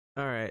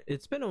Alright,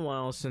 it's been a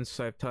while since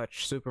I've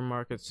touched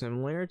Supermarket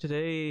Simulator.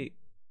 Today,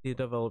 the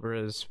developer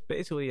has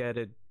basically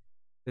added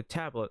the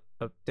tablet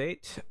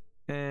update,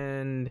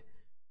 and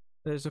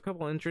there's a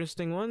couple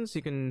interesting ones.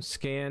 You can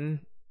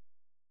scan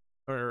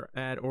or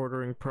add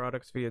ordering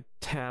products via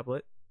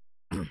tablet.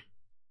 You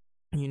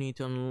need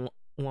to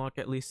unlock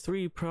at least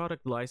 3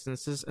 product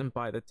licenses and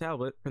buy the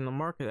tablet from the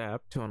Market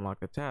app to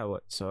unlock the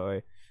tablet.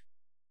 So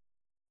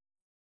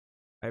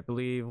I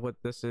believe what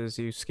this is,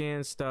 you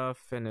scan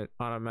stuff and it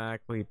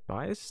automatically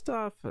buys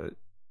stuff.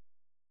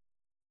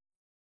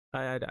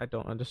 I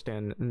don't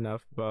understand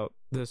enough about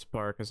this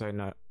part because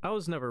I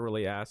was never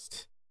really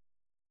asked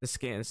to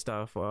scan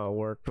stuff while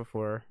work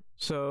before.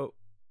 So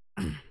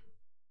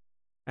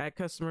I had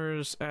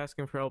customers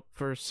asking for help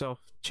for self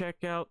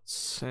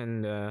checkouts,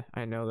 and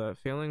I know that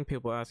feeling.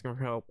 People asking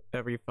for help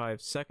every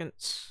 5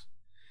 seconds.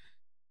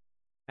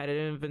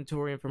 Added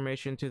inventory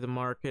information to the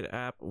Market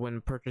app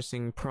when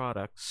purchasing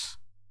products.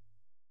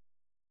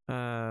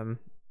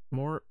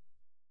 More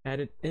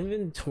added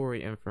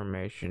inventory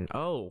information.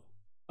 Oh,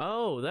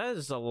 that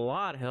is a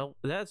lot help.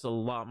 That's a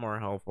lot more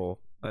helpful.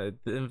 The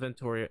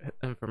inventory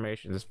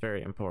information is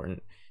very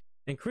important.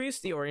 Increase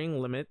the ordering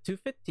limit to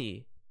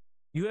 50.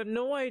 You have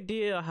no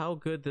idea how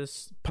good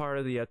this part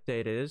of the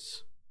update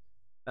is.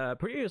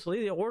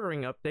 Previously, the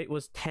ordering update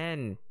was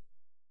 10.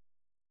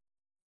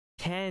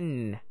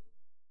 10.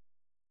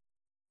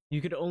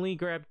 You could only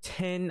grab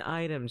 10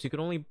 items. You could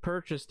only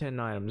purchase 10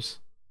 items.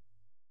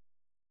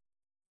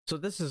 So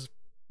this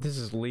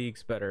is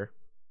leagues better.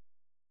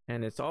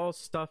 And it's all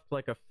stuffed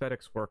like a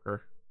FedEx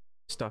worker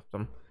stuffed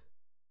them.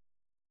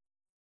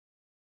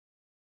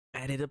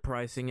 Added a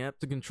pricing app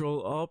to control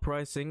all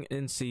pricing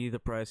and see the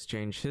price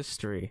change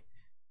history.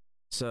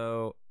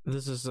 So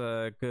this is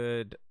a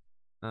good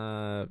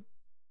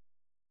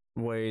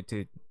way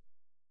to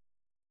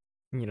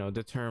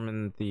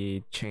determine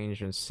the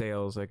change in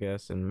sales, I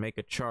guess, and make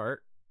a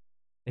chart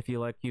if you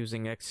like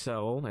using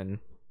Excel and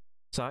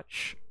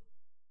such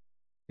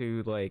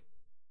to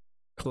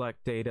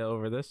collect data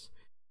over this.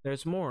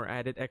 There's more.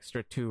 Added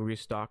extra 2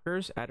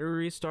 restockers. Added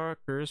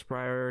restockers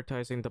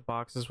prioritizing the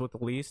boxes with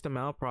the least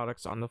amount of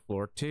products on the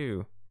floor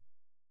too.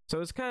 So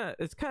it's kind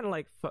of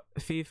like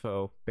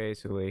FIFO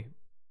basically,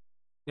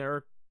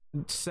 or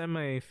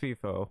semi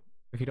FIFO.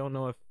 If you don't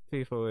know what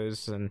FIFO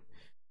is, then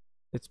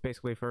it's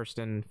basically first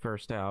in,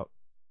 first out.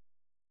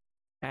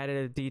 Added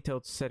a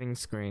detailed settings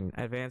screen.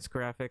 Advanced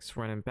graphics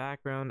run in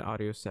background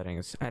audio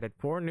settings. Added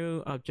 4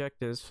 new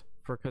objectives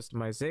for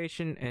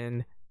customization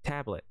and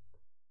tablet.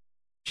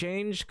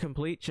 Change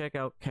complete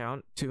checkout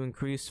count to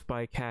increase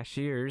by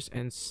cashiers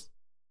and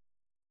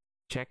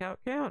checkout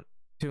count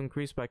to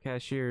increase by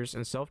cashiers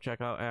and self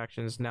checkout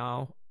actions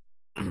now.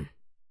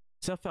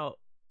 self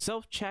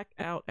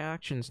checkout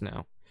actions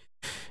now.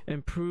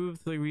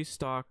 Improve the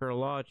restocker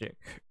logic.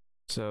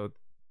 So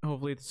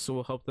hopefully this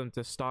will help them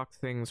to stock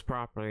things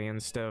properly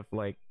instead of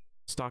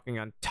stocking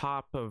on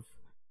top of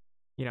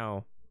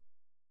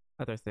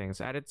other things.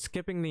 Added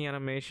skipping the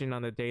animation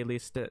on the daily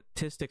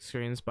statistic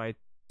screens by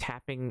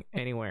tapping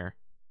anywhere.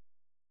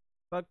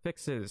 Bug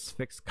fixes.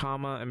 Fix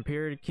comma and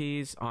period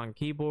keys on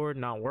keyboard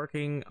not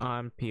working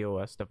on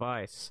POS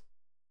device.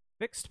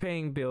 Fixed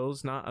paying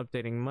bills not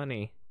updating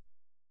money.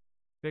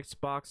 Fixed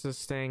boxes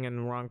staying in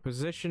the wrong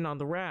position on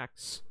the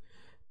racks.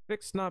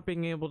 Fixed not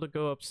being able to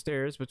go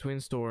upstairs between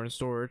store and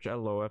storage at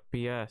low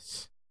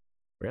FPS.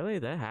 Really?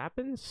 That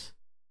happens?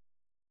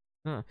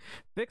 Huh.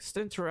 Fixed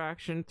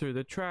interaction through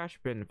the trash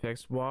bin.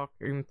 Fixed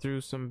walking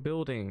through some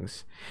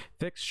buildings.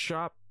 Fixed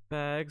shop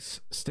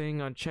bags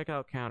staying on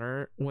checkout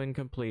counter when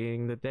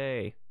completing the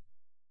day.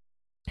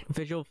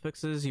 Visual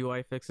fixes,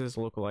 UI fixes,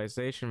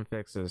 localization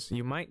fixes.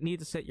 You might need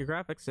to set your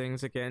graphics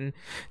settings again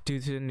due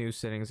to the new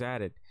settings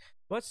added.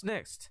 What's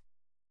next?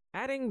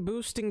 Adding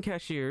boosting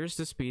cashiers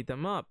to speed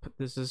them up.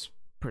 This is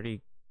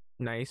pretty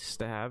nice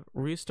to have.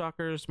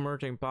 Restockers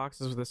merging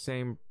boxes with the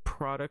same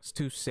products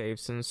to save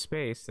some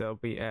space. That'll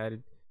be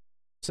added.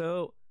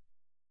 So,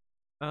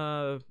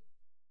 I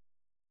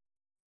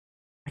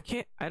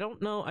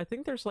don't know. I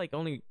think there's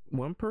only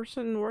one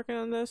person working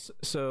on this,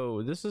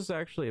 so this is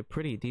actually a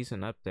pretty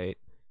decent update.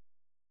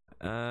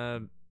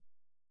 And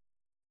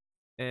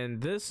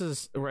this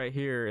is right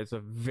here is a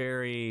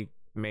very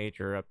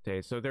major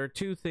update. So there are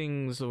 2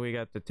 things that we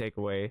got to take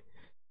away.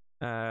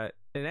 An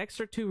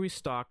extra 2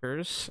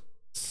 restockers,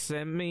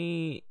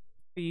 semi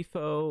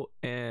FIFO,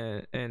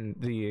 and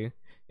the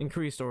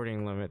increased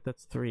ordering limit.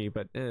 That's 3,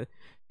 but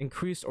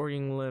increased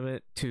ordering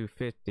limit to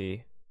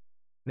 50.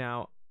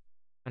 Now,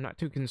 I'm not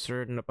too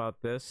concerned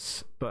about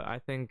this, but I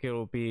think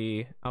I'll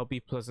be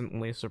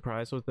pleasantly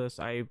surprised with this.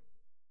 I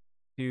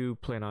do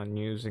plan on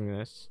using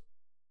this.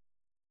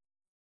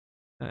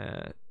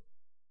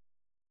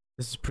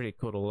 This is pretty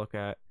cool to look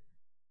at.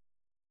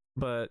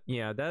 But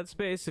yeah, that's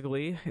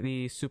basically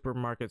the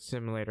Supermarket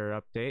Simulator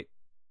update.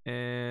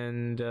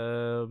 And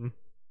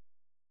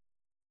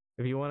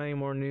if you want any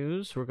more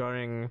news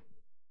regarding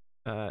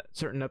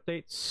certain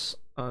updates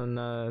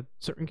on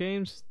certain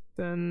games,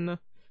 then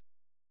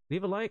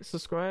leave a like,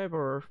 subscribe,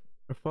 or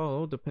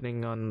follow,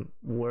 depending on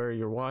where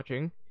you're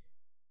watching.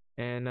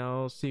 and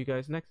I'll see you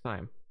guys next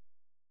time.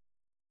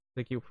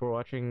 Thank you for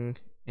watching,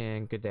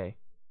 and good day.